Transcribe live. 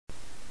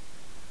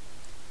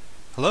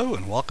Hello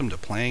and welcome to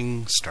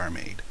Playin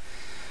StarMade.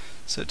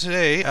 So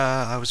today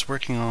I was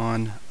working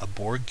on a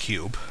Borg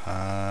Cube.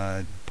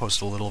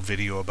 Posted a little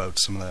video about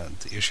some of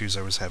the issues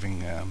I was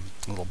having, a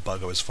little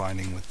bug I was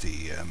finding with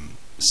the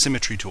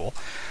symmetry tool.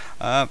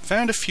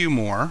 Found a few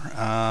more.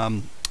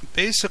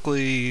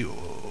 Basically,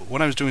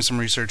 when I was doing some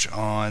research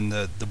on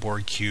the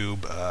Borg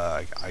Cube,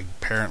 I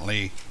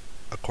apparently,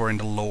 according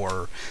to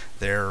lore,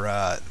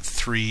 they're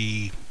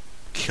 3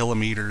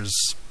 kilometers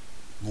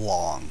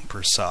long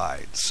per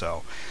side.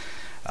 So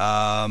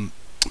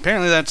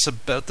apparently that's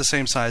about the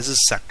same size as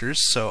sectors,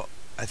 so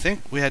I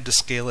think we had to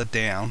scale it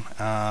down.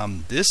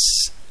 This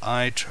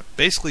I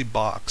basically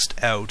boxed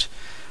out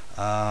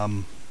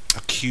a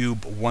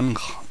cube 1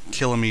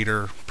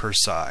 kilometer per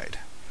side,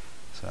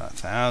 so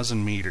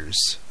 1,000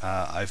 meters.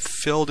 I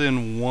filled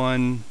in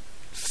one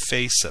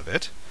face of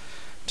it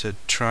to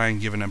try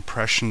and give an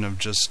impression of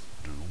just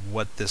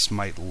what this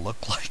might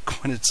look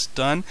like when it's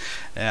done.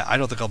 I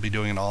don't think I'll be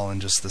doing it all in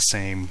just the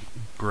same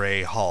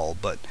gray hull,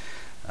 but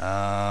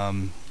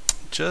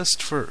just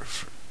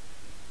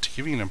to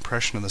give you an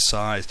impression of the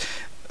size,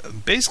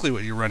 basically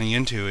what you're running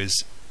into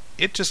is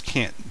it just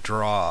can't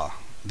draw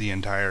the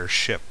entire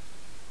ship.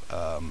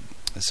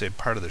 Let's say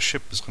part of the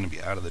ship is going to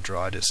be out of the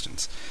draw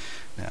distance.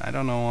 Now, I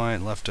don't know why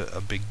it left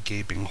a big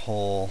gaping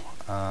hole.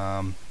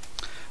 I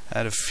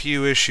had a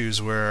few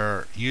issues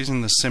where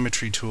using the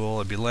symmetry tool,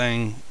 I'd be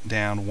laying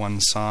down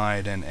one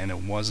side and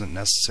it wasn't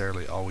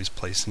necessarily always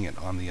placing it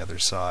on the other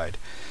side.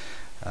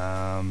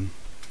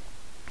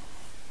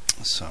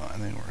 So I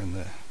think we're in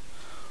one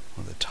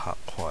of the top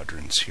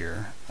quadrants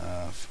here.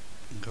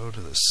 Go to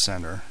the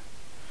center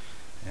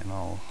and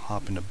I'll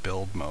hop into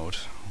build mode.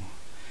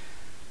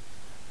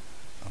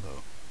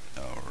 Although,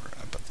 we're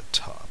up at the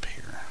top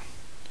here.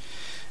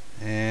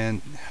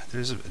 And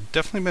there's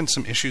definitely been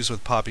some issues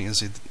with popping.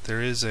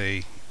 There is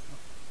a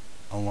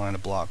line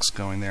of blocks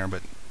going there,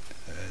 but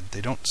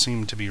they don't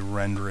seem to be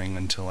rendering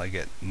until I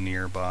get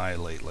nearby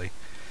lately.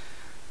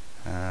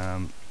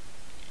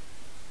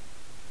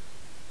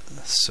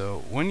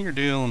 So when you're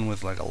dealing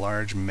with like a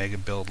large mega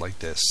build like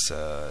this,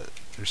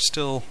 there's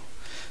still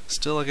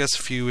I guess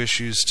a few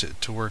issues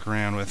to work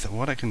around with.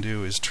 What I can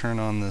do is turn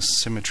on the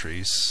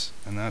symmetries,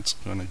 and that's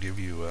going to give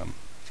you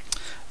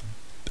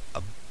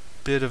a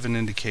bit of an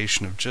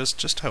indication of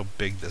just how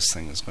big this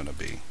thing is going to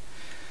be.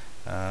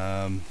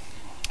 I've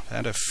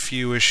had a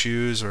few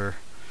issues, or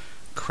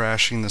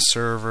crashing the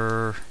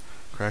server,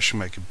 crashing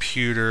my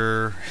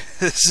computer.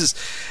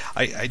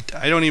 I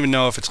don't even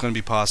know if it's going to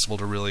be possible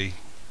to really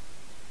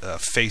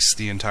face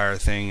the entire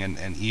thing,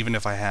 and even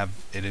if I have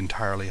it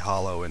entirely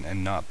hollow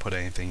and not put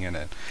anything in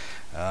it,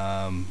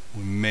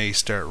 we may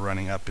start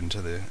running up into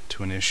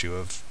an issue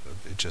of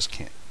it just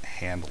can't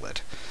handle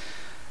it.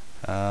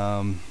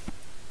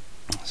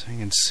 So you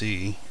can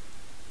see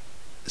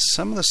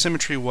some of the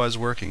symmetry was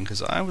working,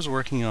 because I was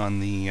working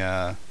on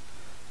the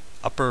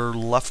upper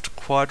left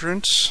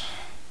quadrant,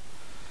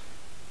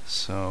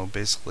 so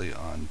basically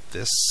on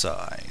this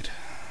side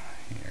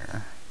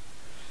here,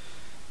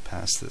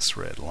 past this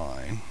red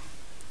line.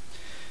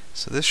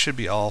 So this should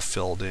be all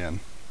filled in.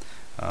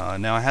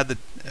 Now I had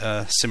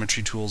the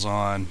symmetry tools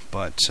on,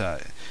 but I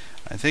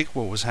think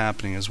what was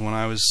happening is when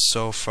I was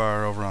so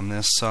far over on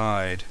this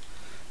side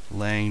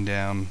laying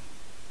down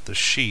the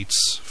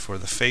sheets for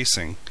the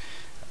facing,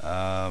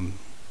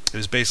 it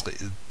was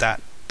basically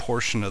that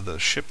portion of the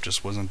ship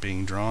just wasn't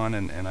being drawn,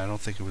 and I don't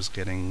think it was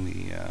getting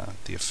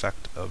the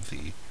effect of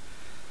the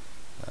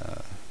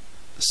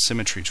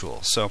symmetry tool.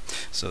 So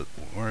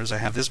whereas I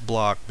have this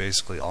block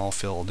basically all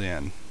filled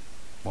in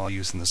while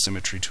using the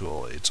symmetry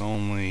tool,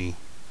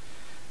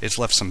 it's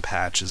left some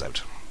patches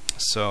out.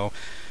 So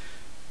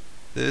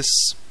this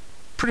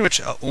pretty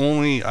much I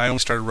only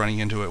started running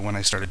into it when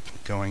I started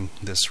going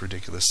this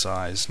ridiculous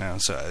size now.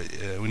 So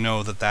we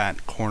know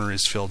that corner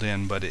is filled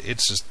in, but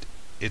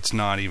it's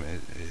not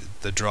even,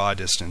 the draw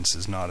distance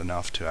is not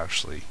enough to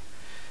actually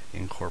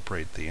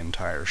incorporate the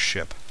entire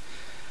ship.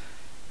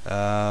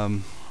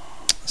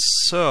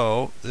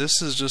 So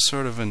this is just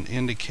sort of an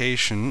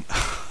indication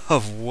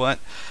of what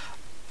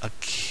a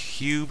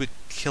cubic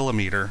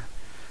kilometer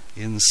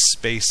in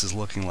space is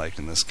looking like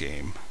in this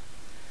game.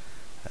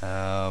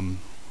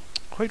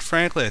 Quite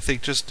frankly, I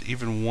think just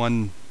even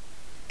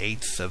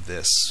 1/8 of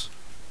this,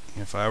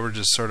 if I were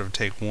just sort of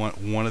take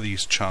one of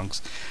these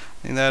chunks,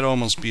 I think that'd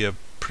almost be a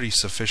pretty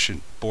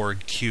sufficient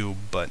Borg Cube,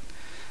 but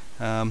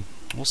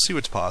we'll see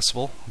what's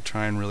possible. I'll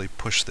try and really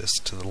push this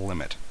to the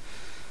limit.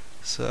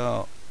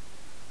 So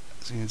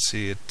as you can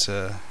see,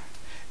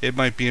 it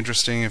might be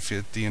interesting if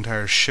the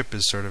entire ship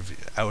is sort of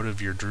out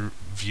of your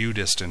view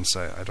distance.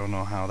 I don't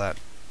know how that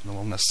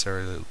will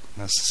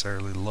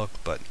necessarily look,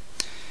 but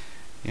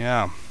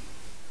yeah,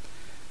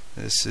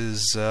 this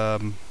is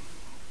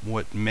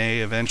what may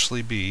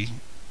eventually be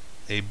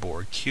a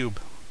Borg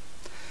Cube.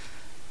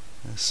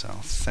 So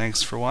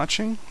thanks for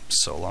watching.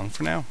 So long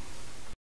for now.